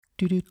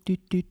Welcome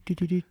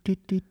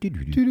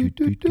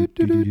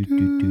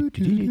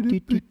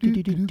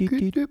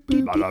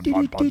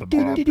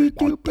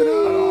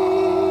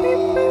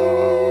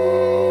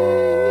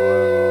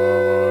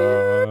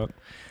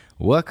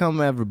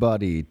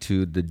everybody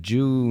to the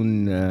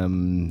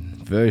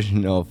June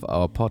version of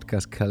our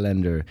podcast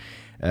calendar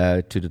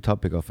to the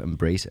topic of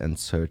embrace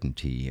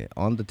uncertainty.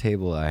 On the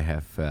table I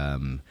have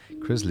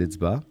Chris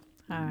Litzbar.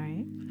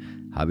 Hi.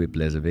 Habib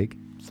Lezovic.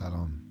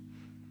 Salam.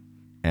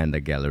 And a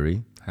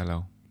gallery.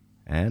 Hello.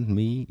 And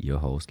me, your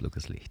host,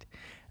 Lucas Licht.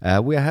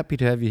 We are happy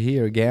to have you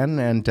here again,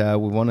 and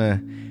we want to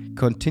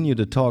continue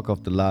the talk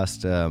of the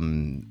last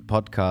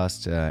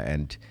podcast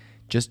and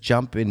just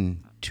jump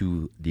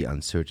into the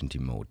uncertainty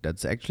mode.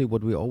 That's actually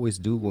what we always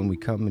do when we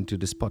come into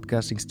this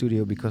podcasting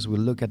studio, because we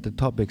look at the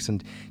topics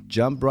and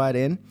jump right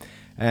in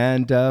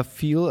and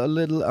feel a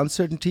little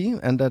uncertainty,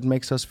 and that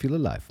makes us feel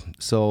alive.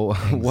 So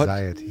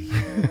anxiety.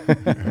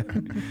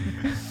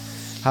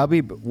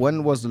 Habib,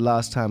 when was the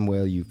last time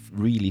where you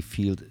really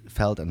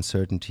felt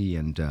uncertainty,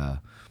 and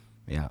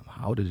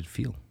how did it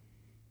feel?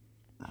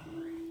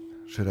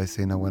 Should I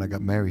say now when I got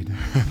married?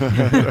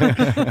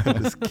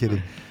 Just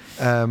kidding.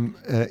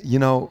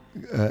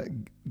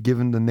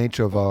 Given the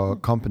nature of our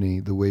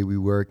company, the way we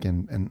work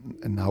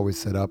and how we're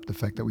set up, the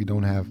fact that we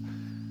don't have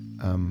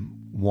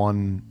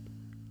one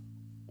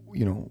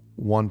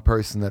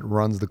person that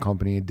runs the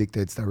company and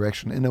dictates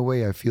direction, in a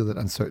way I feel that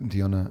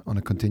uncertainty on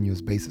a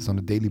continuous basis, on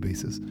a daily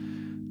basis.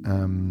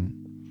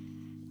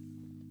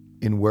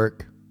 In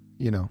work,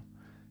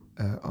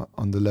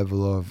 on the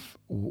level of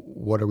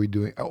what are we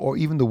doing, or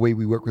even the way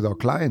we work with our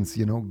clients,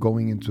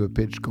 going into a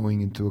pitch,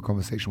 going into a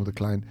conversation with a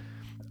client,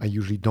 I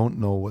usually don't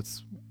know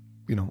what's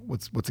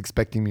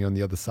expecting me on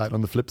the other side, on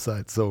the flip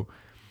side. So,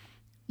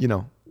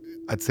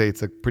 I'd say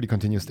it's a pretty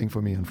continuous thing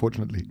for me,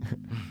 unfortunately.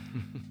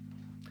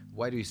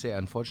 Why do you say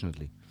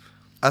unfortunately?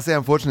 I say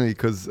unfortunately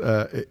because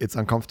it's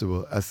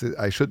uncomfortable.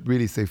 I should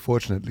really say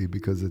fortunately,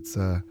 because it's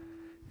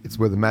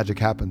where the magic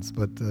happens.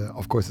 But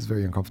of course, it's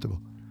very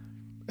uncomfortable,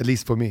 at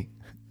least for me.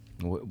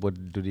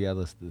 What do the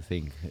others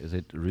think? Is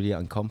it really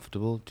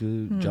uncomfortable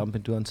to jump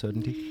into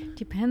uncertainty?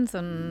 Depends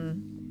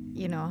on,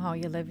 how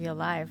you live your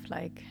life.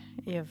 Like,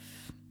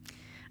 if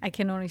I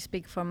can only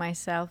speak for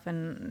myself,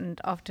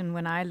 and often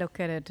when I look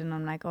at it and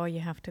I'm like, oh,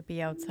 you have to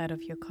be outside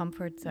of your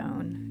comfort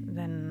zone,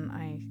 then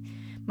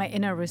my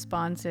inner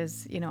response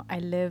is, I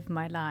live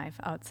my life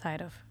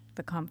outside of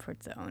the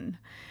comfort zone.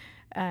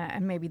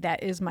 And maybe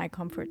that is my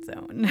comfort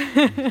zone.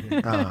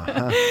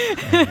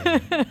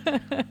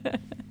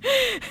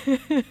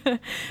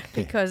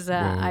 Because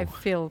I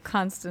feel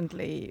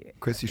constantly...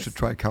 Chris, you should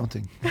try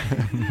counting.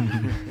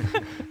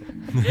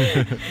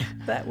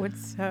 That would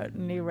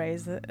certainly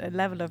raise a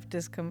level of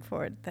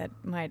discomfort that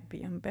might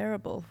be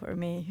unbearable for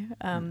me.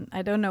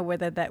 I don't know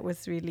whether that would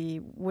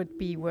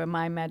be where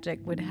my magic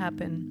would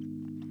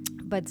happen.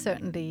 But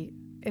certainly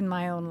in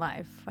my own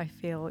life, I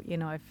feel,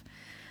 I've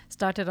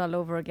started all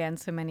over again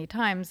so many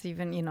times.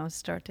 Even,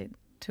 started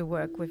to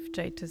work with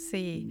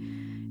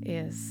J2C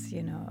is,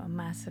 a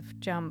massive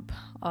jump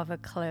of a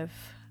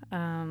cliff,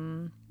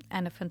 and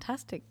a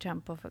fantastic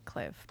jump of a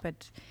cliff.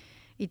 But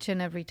each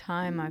and every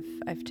time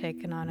I've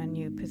taken on a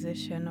new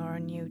position or a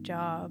new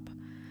job,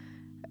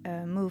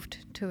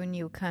 moved to a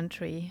new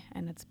country,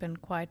 and it's been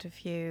quite a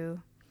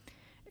few,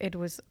 it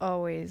was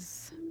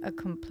always a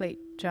complete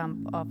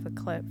jump off a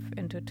cliff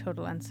into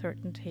total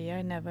uncertainty.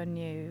 I never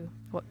knew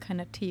what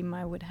kind of team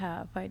I would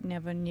have. I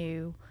never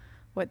knew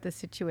what the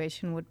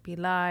situation would be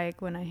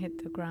like when I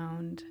hit the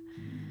ground.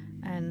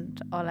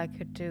 And all I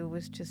could do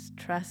was just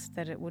trust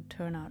that it would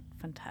turn out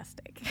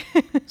fantastic.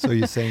 So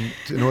you're saying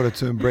in order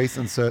to embrace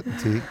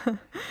uncertainty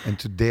and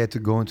to dare to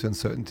go into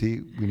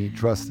uncertainty, we need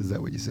trust. Is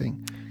that what you're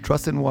saying?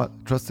 Trust in what?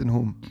 Trust in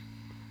whom?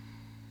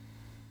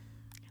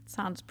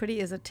 Sounds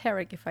pretty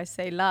esoteric if I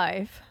say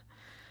life.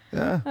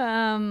 Yeah,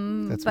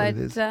 that's what it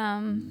is.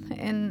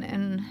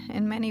 In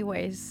many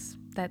ways,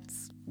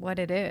 that's what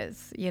it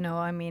is.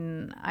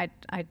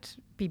 I'd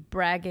be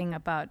bragging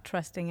about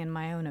trusting in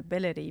my own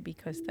ability,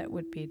 because that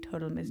would be a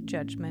total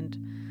misjudgment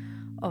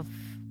of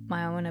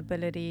my own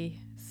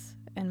abilities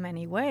in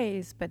many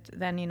ways. But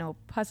then,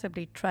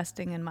 possibly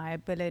trusting in my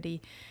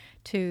ability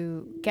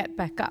to get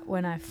back up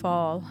when I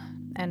fall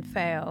and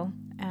fail.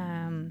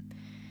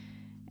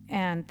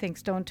 And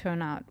things don't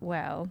turn out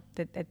well,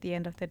 that at the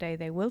end of the day,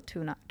 they will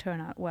turn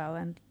out well,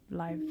 and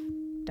life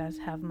does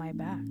have my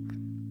back.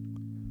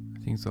 I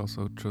think it's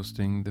also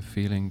trusting the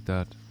feeling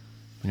that,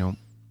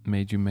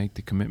 made you make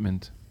the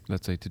commitment,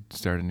 let's say, to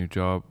start a new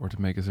job or to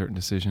make a certain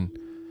decision.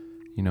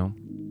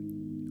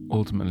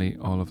 Ultimately,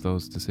 all of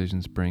those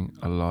decisions bring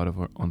a lot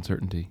of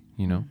uncertainty,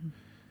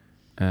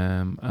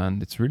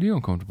 and it's really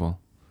uncomfortable.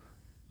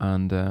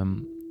 And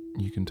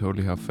you can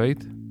totally have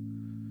faith,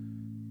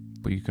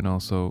 but you can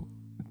also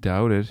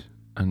doubt it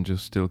and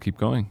just still keep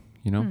going,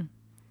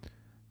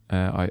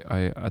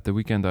 I at the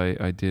weekend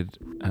I did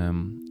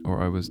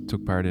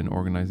took part in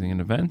organizing an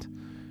event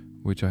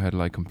which I had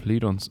like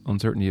complete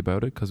uncertainty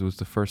about it, because it was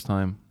the first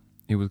time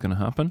it was going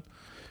to happen.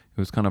 it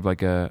was kind of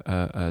like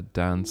a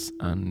dance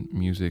and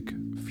music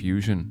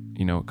fusion,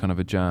 you know, kind of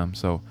a jam.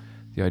 So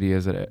the idea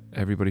is that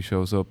everybody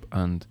shows up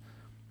and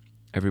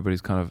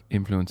everybody's kind of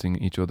influencing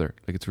each other.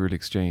 Like it's really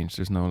exchanged.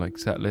 There's no like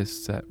set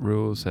lists, set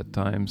rules, set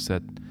times,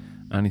 set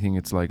anything.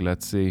 It's like,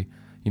 let's see,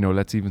 you know,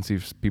 let's even see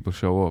if people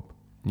show up,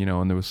 you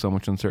know, and there was so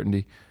much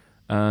uncertainty.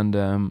 And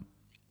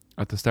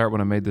at the start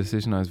when I made the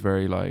decision, I was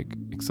very like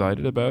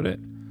excited about it.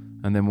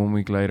 And then 1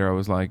 week later I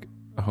was like,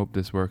 I hope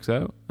this works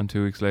out. And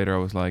 2 weeks later I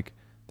was like,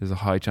 there's a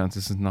high chance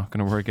this is not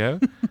going to work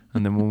out.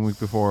 And then 1 week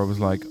before I was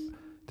like,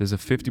 there's a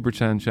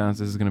 50% chance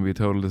this is going to be a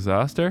total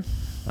disaster.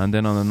 And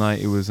then on the night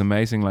it was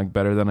amazing, like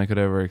better than I could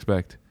ever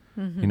expect.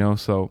 You know,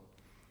 so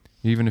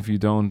even if you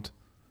don't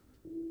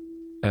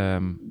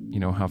you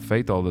know, have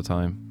faith all the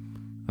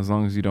time, as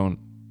long as you don't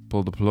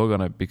pull the plug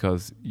on it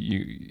because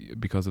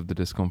of the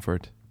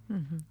discomfort,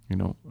 you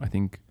know, I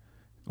think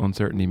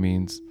uncertainty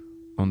means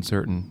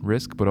uncertain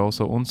risk, but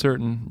also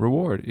uncertain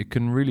reward. It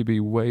can really be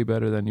way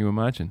better than you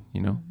imagine,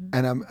 you know.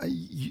 And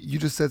you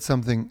just said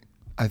something,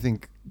 I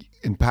think,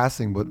 in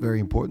passing, but very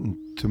important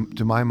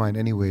to my mind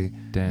anyway.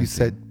 Dancing. You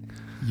said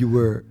you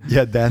were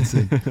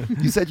dancing.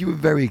 You said you were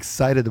very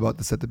excited about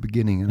this at the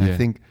beginning, and I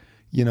think,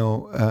 you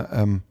know,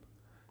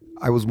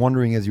 I was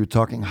wondering as you were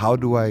talking, how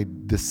do I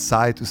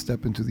decide to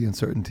step into the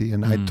uncertainty?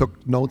 And I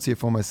took notes here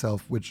for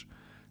myself, which,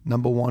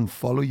 number one,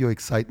 follow your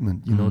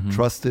excitement. You know,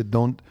 trust it.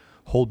 Don't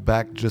hold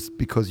back just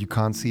because you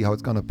can't see how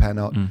it's going to pan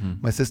out.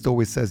 My sister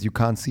always says you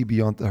can't see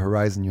beyond the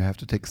horizon. You have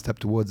to take a step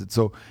towards it.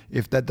 So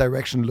if that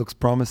direction looks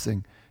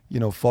promising, you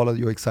know, follow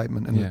your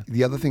excitement. And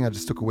the other thing I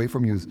just took away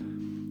from you is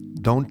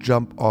don't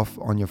jump off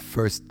on your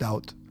first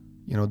doubt.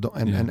 You know,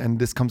 and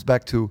this comes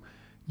back to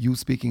you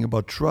speaking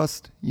about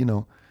trust, you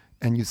know,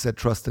 and you said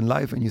trust in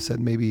life, and you said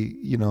maybe,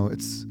 you know,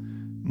 it's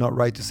not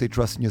right to say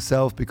trust in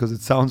yourself because it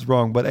sounds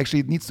wrong, but actually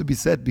it needs to be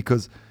said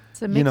because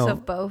it's a mix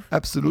of both.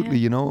 Absolutely,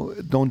 you know,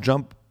 don't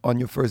jump on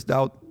your first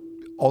doubt.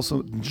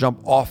 Also,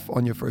 jump off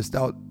on your first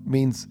doubt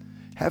means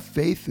have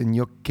faith in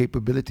your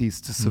capabilities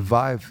to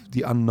survive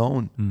the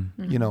unknown.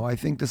 You know, I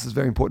think this is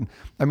very important.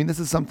 I mean, this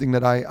is something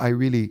that I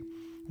really,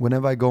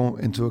 whenever I go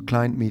into a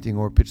client meeting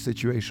or a pitch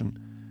situation,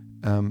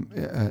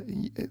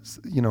 it's,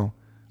 you know,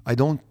 I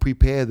don't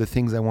prepare the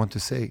things I want to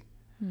say,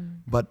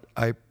 but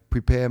I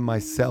prepare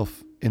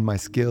myself in my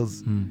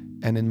skills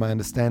and in my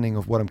understanding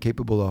of what I'm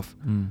capable of,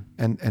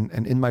 and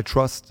in my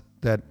trust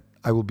that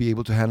I will be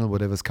able to handle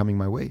whatever's coming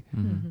my way.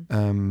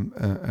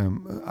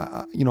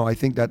 You know, I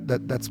think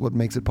that's what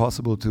makes it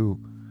possible to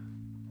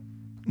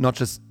not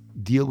just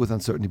deal with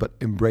uncertainty, but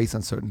embrace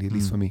uncertainty, at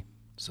least for me.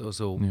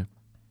 So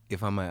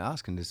if I may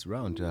ask in this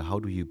round, how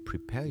do you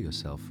prepare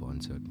yourself for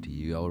uncertainty?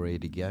 You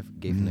already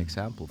gave an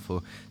example.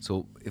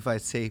 So if I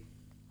say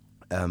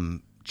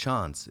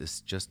chance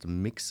is just a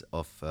mix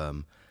of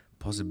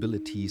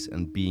possibilities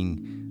and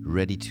being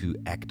ready to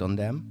act on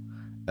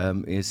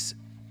them, is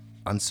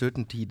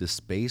uncertainty the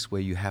space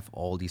where you have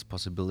all these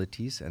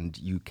possibilities and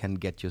you can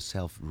get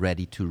yourself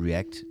ready to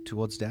react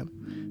towards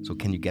them? So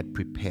can you get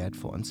prepared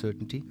for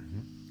uncertainty?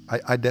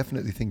 I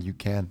definitely think you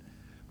can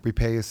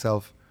prepare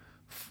yourself.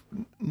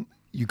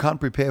 You can't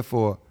prepare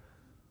for,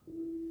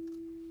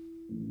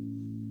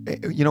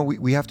 you know,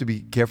 we have to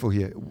be careful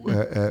here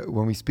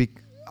when we speak.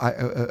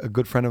 A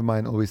good friend of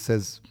mine always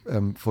says,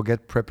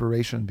 forget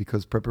preparation,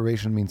 because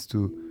preparation means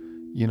to,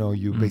 you know,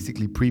 you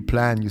basically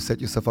pre-plan, you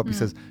set yourself up. He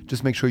says,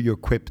 just make sure you're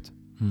equipped.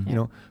 You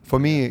know, for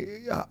me,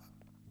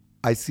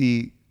 I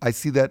see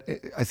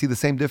the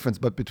same difference,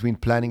 but between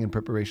planning and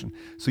preparation.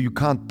 So you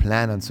can't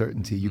plan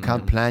uncertainty. You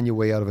can't plan your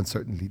way out of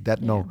uncertainty.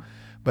 No.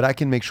 But I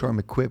can make sure I'm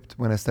equipped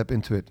when I step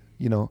into it.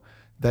 You know,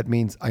 that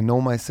means I know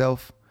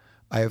myself.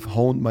 I have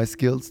honed my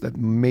skills that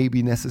may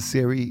be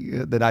necessary,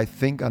 that I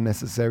think are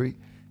necessary,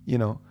 you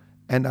know,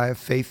 and I have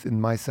faith in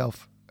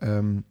myself.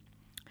 I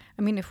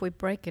mean, if we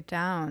break it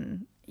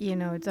down, you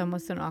know, it's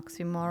almost an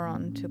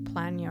oxymoron to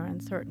plan your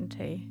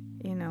uncertainty.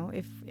 You know,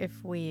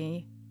 if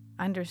we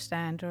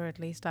understand, or at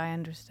least I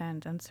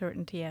understand,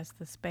 uncertainty as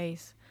the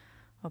space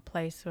or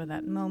place or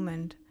that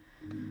moment,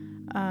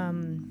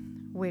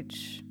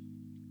 which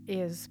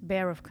is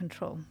bare of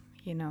control.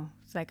 You know,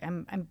 it's like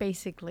I'm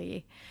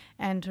basically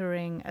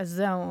entering a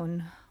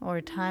zone or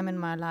a time in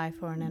my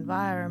life or an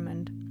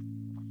environment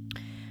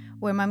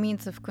where my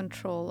means of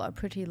control are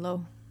pretty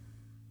low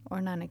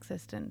or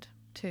non-existent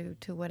to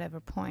whatever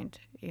point,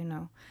 you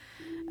know,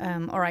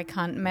 or I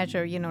can't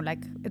measure, you know,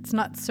 like it's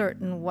not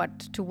certain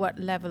to what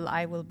level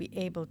I will be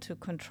able to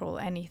control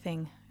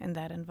anything in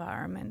that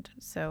environment.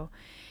 So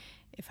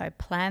if I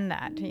plan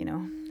that, you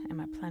know,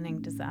 am I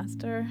planning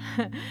disaster?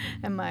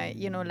 Am I,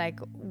 you know, like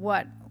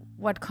what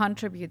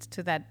contributes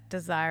to that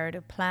desire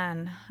to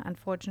plan?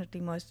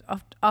 Unfortunately,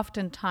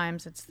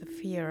 oftentimes it's the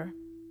fear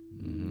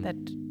that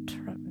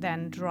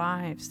then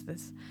drives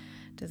this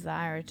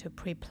desire to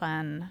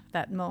pre-plan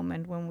that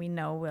moment when we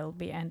know we'll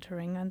be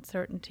entering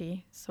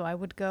uncertainty. So I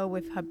would go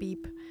with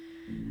Habib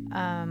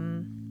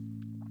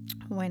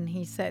when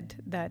he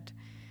said that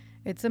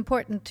it's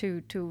important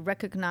to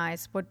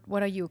recognize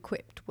what are you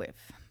equipped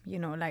with, you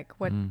know, like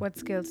what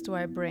skills do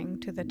I bring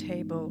to the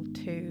table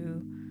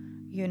to,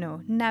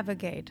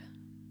 navigate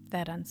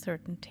that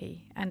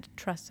uncertainty and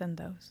trust in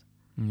those.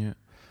 Yeah,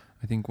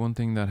 I think one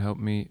thing that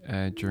helped me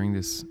during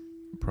this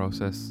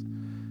process,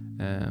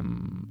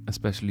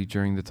 especially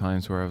during the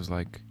times where I was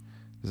like,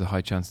 there's a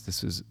high chance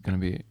this is going to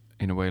be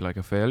in a way like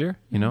a failure,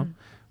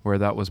 where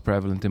that was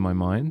prevalent in my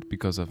mind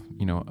because of,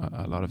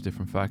 a lot of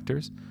different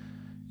factors,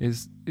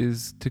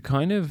 is to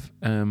kind of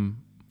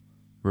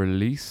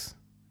release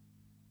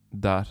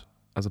that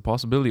as a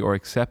possibility, or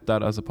accept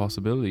that as a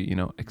possibility,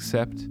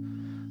 accept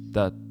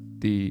that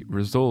the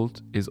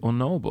result is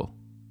unknowable.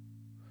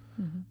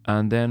 Mm-hmm.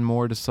 And then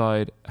more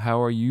decide,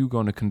 how are you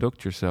going to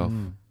conduct yourself,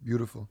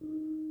 Beautiful.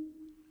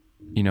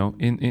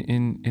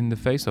 in the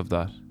face of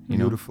that,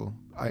 Beautiful.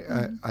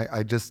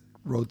 I just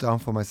wrote down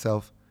for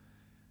myself,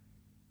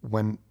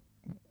 when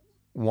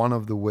one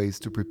of the ways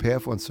to prepare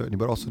for uncertainty,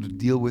 but also to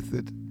deal with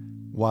it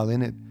while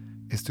in it,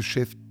 is to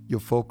shift your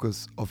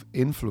focus of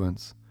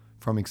influence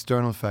from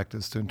external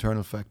factors to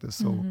internal factors.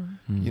 So,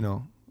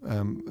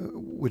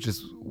 which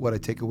is what I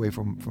take away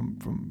from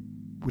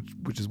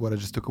which is what I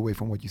just took away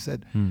from what you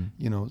said.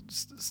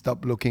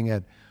 Stop looking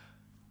at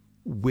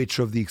which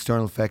of the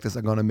external factors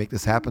are going to make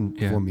this happen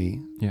for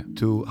me,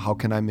 to how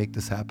can I make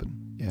this happen.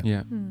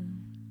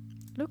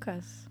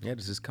 Lucas. Yeah,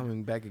 this is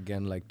coming back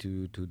again, like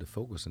to the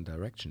focus and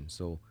direction.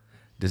 So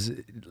this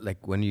is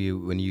like when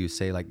you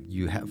say like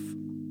you have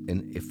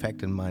an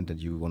effect in mind that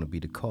you want to be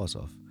the cause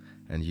of,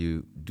 and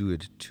you do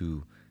it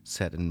to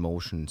set in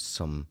motion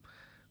some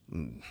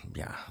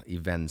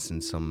events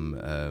and some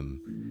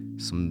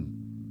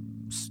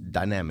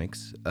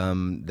dynamics,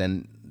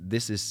 then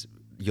this is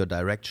your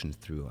direction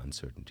through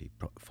uncertainty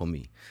for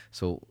me.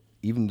 So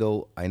even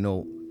though I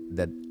know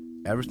that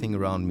everything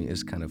around me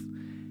is kind of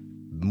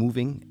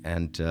moving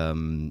and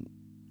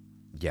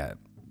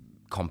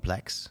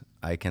complex,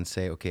 I can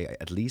say, okay,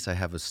 at least I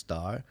have a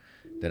star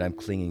that I'm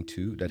clinging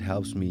to that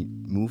helps me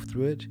move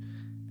through it,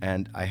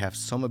 and I have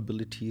some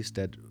abilities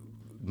that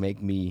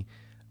make me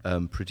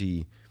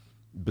pretty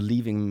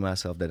believing in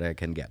myself that I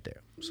can get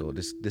there. So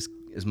this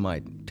is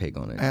my take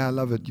on it. I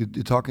love it.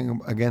 You're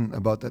talking again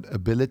about that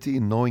ability,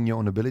 knowing your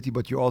own ability,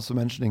 but you're also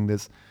mentioning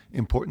this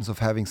importance of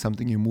having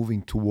something you're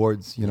moving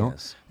towards,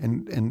 Yes.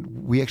 And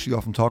we actually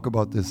often talk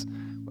about this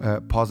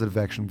positive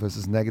action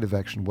versus negative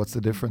action. What's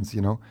the difference,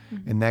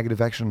 Mm-hmm. In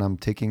negative action, I'm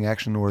taking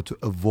action in order to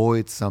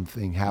avoid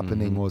something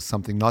happening or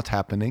something not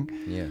happening.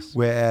 Yes.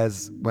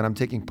 Whereas when I'm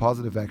taking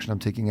positive action, I'm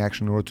taking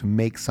action in order to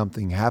make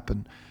something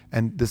happen.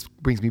 And this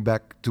brings me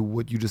back to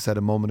what you just said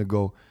a moment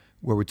ago,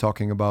 where we're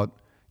talking about,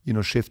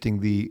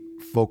 shifting the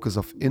focus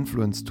of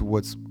influence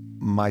towards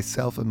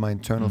myself and my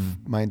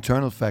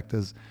internal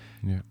factors,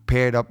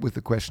 paired up with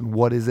the question,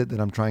 what is it that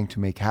I'm trying to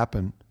make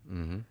happen?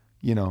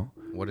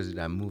 What is it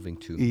I'm moving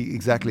to?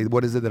 Exactly.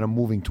 What is it that I'm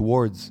moving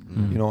towards?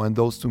 And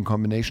those two in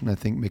combination, I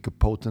think, make a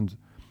potent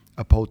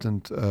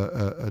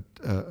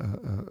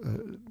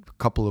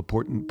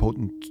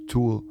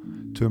tool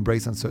to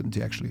embrace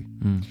uncertainty, actually.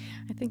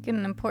 I think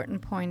an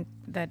important point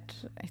that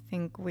I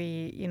think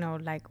we,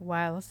 like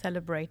while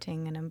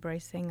celebrating and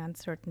embracing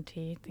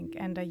uncertainty, I think,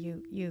 Enda,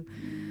 you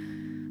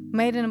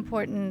made an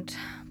important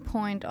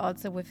point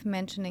also with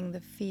mentioning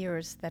the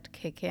fears that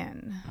kick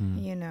in,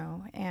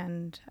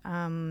 and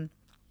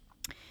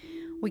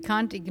we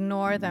can't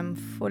ignore them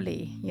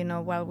fully,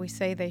 while we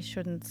say they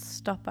shouldn't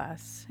stop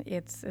us.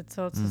 It's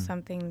also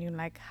something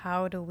like,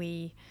 how do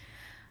we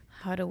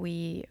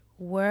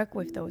work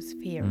with those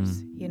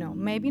fears,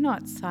 maybe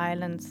not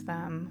silence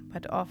them,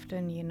 but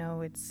often,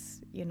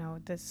 it's,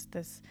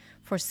 this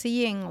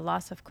foreseeing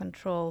loss of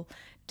control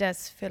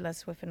does fill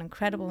us with an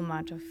incredible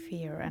amount of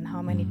fear. And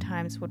how many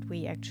times would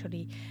we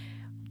actually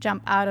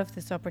jump out of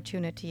this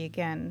opportunity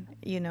again,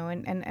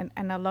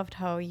 and I loved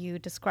how you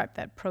described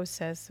that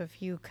process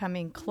of you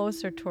coming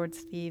closer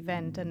towards the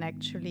event, and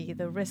actually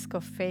the risk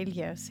of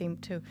failure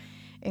seemed to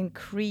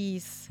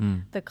increase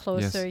the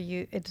closer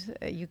you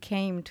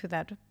came to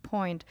that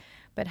point.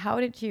 But how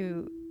did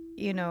you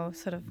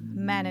sort of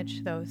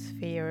manage those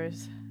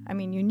fears? I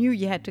mean, you knew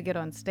you had to get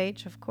on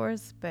stage, of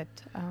course, but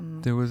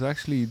there was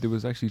actually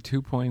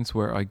 2 points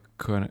where I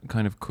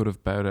kind of could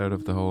have bowed out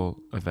of the whole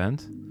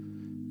event,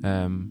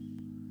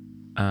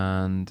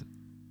 and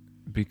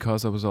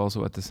because I was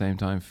also at the same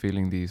time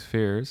feeling these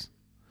fears,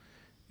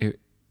 it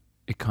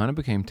kind of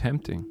became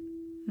tempting,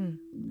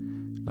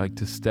 like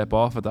to step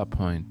off at that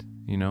point,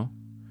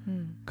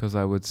 because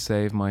I would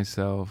save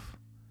myself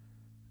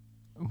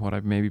what I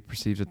maybe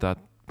perceived at that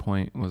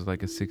point was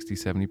like a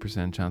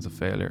 60-70% chance of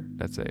failure.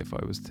 Let's say if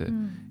I was to,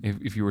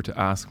 if you were to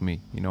ask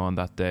me, on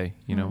that day,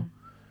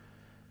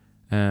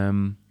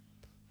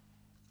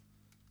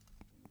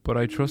 but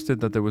I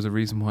trusted that there was a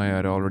reason why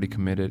I'd already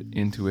committed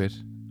into it,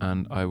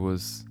 and I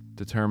was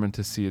determined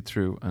to see it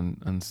through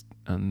and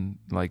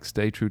like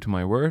stay true to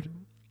my word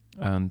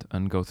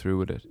and go through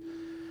with it.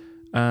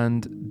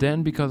 And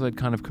then because I'd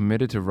kind of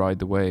committed to ride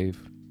the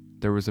wave,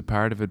 there was a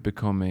part of it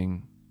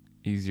becoming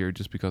easier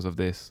just because of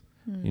this,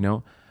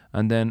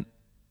 and then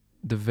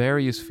the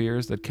various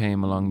fears that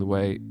came along the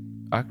way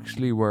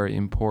actually were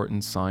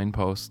important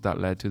signposts that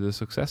led to the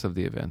success of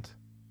the event,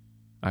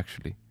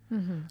 actually.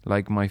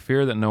 Like my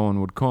fear that no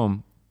one would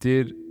come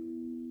did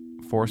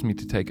force me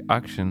to take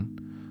action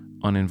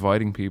on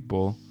inviting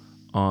people,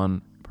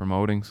 on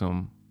promoting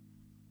some,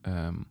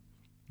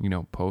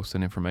 posts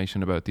and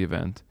information about the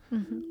event,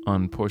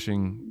 on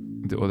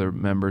pushing the other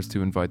members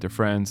to invite their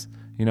friends,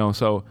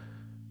 so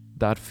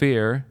that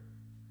fear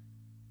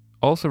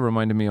also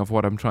reminded me of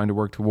what I'm trying to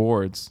work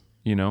towards,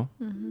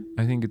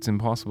 I think it's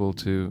impossible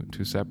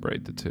to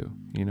separate the two,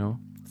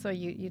 So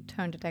you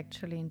turned it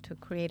actually into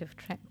creative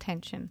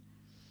tension.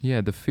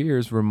 Yeah, the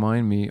fears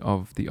remind me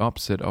of the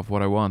opposite of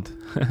what I want.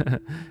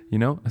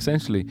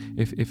 Essentially,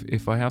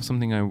 if I have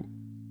something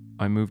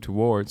I move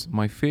towards,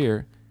 my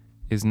fear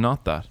is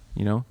not that,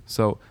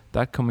 So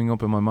that coming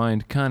up in my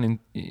mind can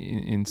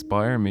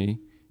inspire me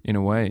in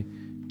a way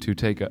to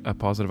take a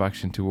positive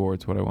action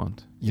towards what I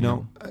want.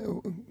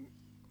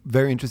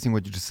 Very interesting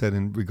what you just said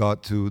in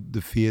regard to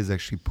the fears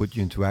actually put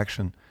you into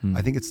action.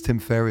 I think it's Tim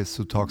Ferriss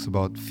who talks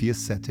about fear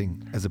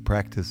setting as a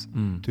practice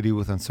to deal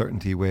with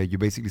uncertainty, where you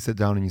basically sit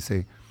down and you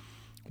say,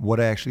 what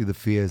are actually the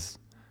fears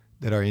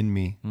that are in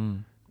me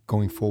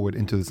going forward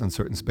into this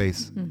uncertain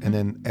space? And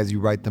then as you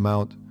write them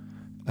out,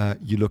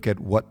 you look at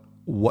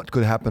what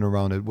could happen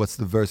around it. What's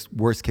the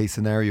worst case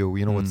scenario,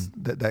 what's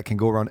that can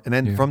go around. And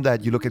then from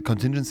that, you look at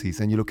contingencies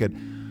and you look at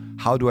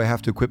how do I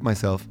have to equip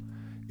myself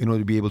in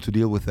order to be able to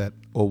deal with that?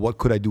 Or what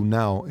could I do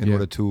now in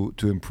order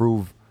to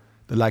improve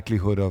the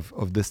likelihood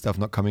of this stuff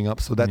not coming up?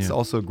 So that's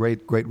also a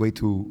great way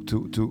to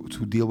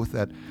deal with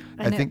that.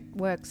 And I think it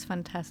works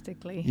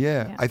fantastically.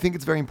 Yeah, I think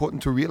it's very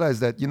important to realize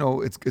that,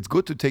 it's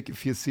good to take your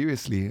fear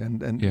seriously.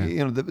 And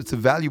it's a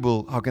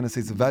valuable,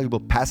 it's a valuable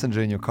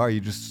passenger in your car.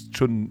 You just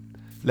shouldn't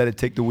let it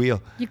take the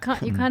wheel. You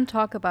can't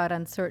talk about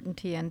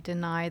uncertainty and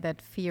deny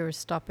that fear is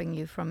stopping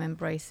you from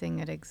embracing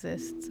it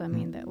exists. I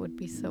mean, that would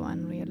be so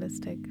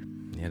unrealistic.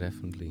 Yeah,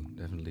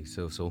 definitely.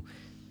 So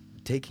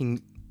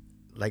taking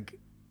like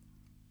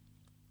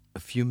a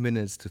few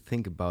minutes to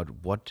think about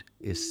what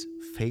is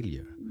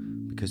failure,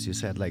 because you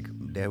said like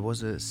there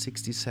was a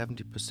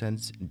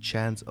 60-70%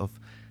 chance of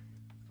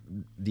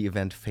the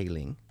event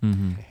failing,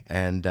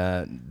 and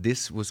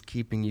this was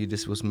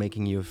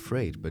making you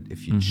afraid. But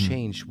if you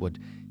change what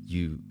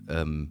you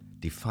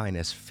define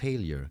as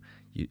failure,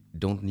 you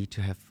don't need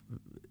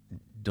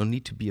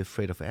to be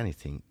afraid of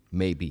anything.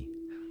 Maybe.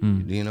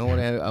 Do you know what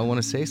I want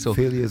to say? So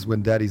failure is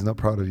when daddy's not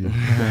proud of you.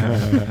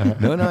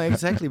 No,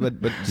 exactly. But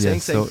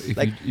so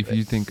if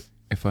you think,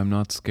 if I'm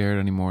not scared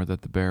anymore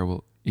that the bear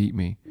will eat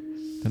me,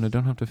 then I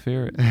don't have to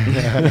fear it.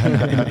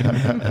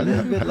 A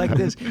little bit like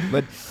this.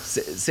 But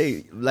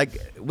say like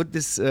with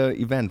this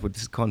event, with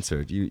this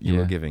concert you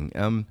were giving,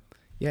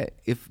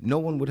 if no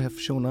one would have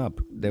shown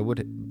up, there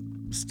would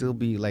still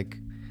be like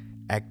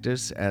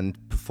actors and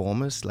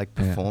performers like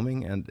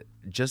performing, and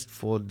just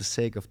for the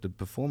sake of the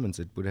performance,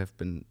 it would have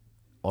been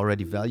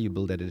already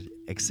valuable that it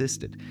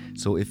existed.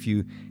 So if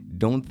you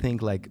don't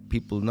think like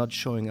people not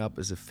showing up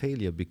is a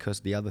failure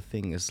because the other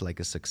thing is like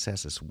a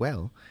success as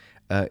well,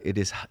 it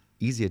is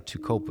easier to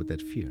cope with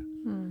that fear.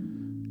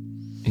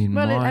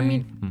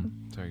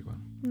 Sorry, go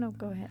on. No,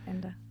 go ahead,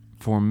 Enda.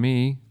 For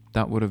me,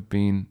 that would have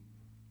been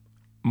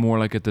more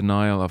like a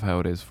denial of how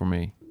it is for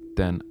me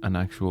than an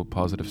actual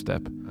positive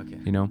step. Okay.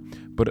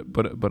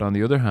 But on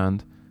the other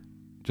hand,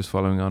 just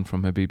following on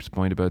from Habib's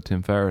point about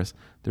Tim Ferriss,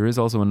 there is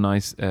also a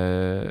nice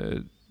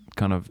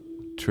kind of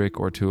trick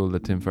or tool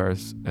that Tim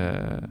Ferriss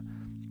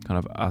kind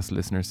of asked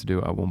listeners to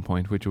do at one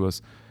point, which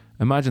was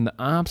imagine the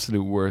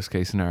absolute worst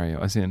case scenario.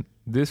 As in,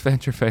 this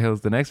venture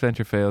fails, the next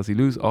venture fails, you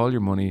lose all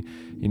your money,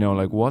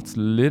 like what's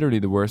literally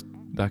the worst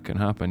that can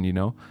happen,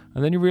 And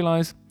then you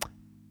realize,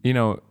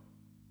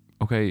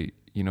 okay,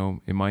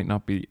 it might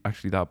not be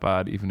actually that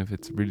bad, even if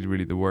it's really,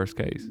 really the worst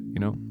case,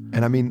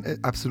 And I mean,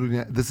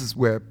 absolutely, this is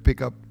where I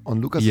pick up on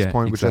Lucas's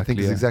point, which I think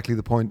is exactly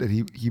the point that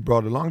he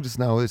brought along just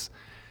now, is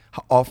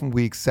how often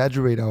we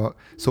exaggerate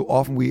so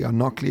often we are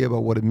not clear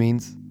about what it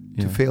means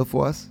to fail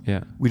for us.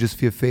 Yeah. We just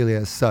fear failure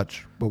as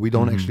such, but we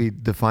don't actually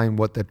define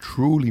what that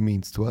truly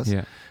means to us.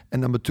 Yeah.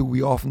 And number two,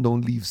 we often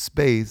don't leave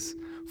space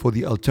for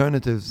the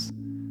alternatives,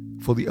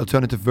 for the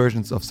alternative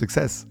versions of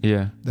success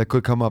that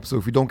could come up. So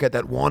if we don't get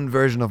that one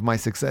version of my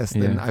success,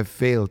 then I've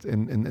failed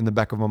in the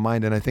back of my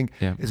mind. And I think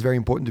it's very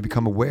important to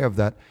become aware of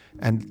that,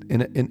 and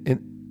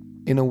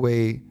in a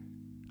way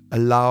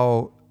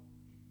allow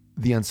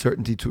the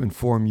uncertainty to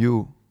inform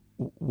you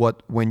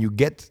when you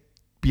get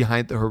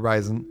behind the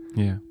horizon,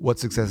 what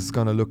success is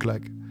going to look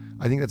like.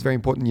 I think that's very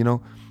important.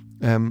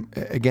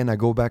 Again, I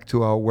go back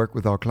to our work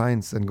with our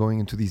clients and going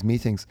into these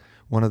meetings.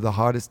 One of the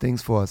hardest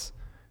things for us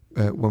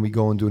when we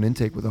go and do an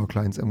intake with our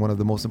clients, and one of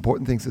the most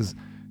important things, is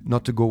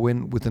not to go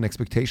in with an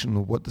expectation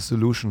of what the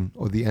solution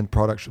or the end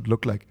product should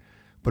look like,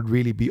 but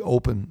really be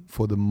open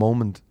for the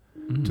moment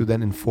to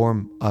then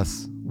inform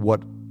us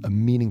what a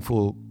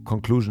meaningful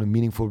conclusion, a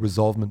meaningful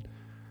resolvement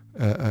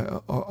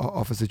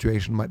of a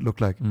situation might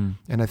look like.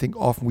 And I think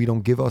often we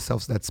don't give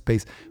ourselves that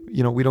space.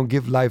 We don't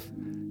give life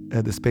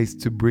the space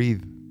to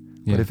breathe.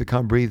 Yeah. But if it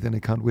can't breathe, then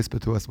it can't whisper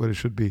to us what it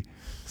should be.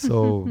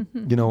 So,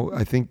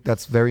 I think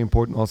that's very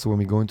important also when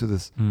we go into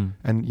this.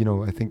 And,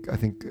 I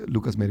think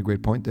Lucas made a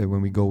great point there.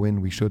 When we go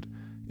in, we should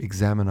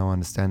examine our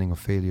understanding of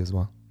failure as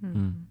well.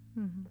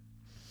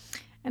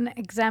 And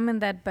examine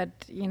that,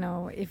 but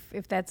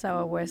if that's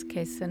our worst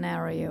case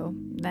scenario,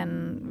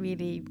 then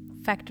really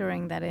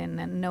factoring that in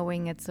and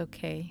knowing it's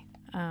okay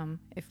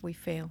if we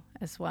fail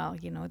as well.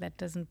 That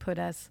doesn't put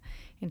us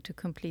into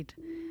complete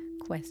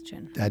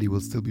question. Daddy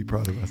will still be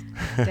proud of us.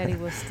 Daddy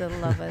will still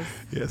love us.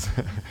 Yes.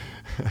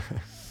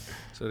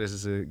 So this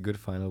is a good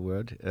final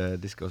word.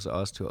 This goes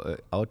out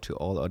to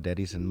all our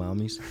daddies and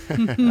mommies.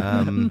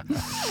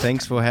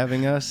 Thanks for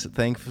having us.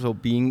 Thanks for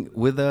being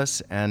with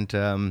us. And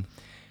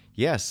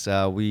yes,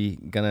 we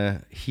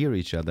gonna hear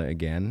each other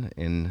again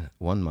in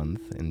 1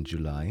 month in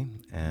July.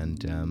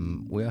 And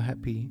we are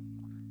happy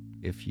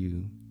if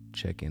you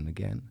check in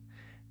again.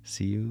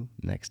 See you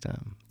next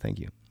time. Thank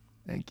you.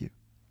 Thank you.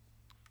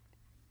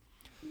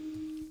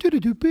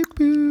 Doo-doo.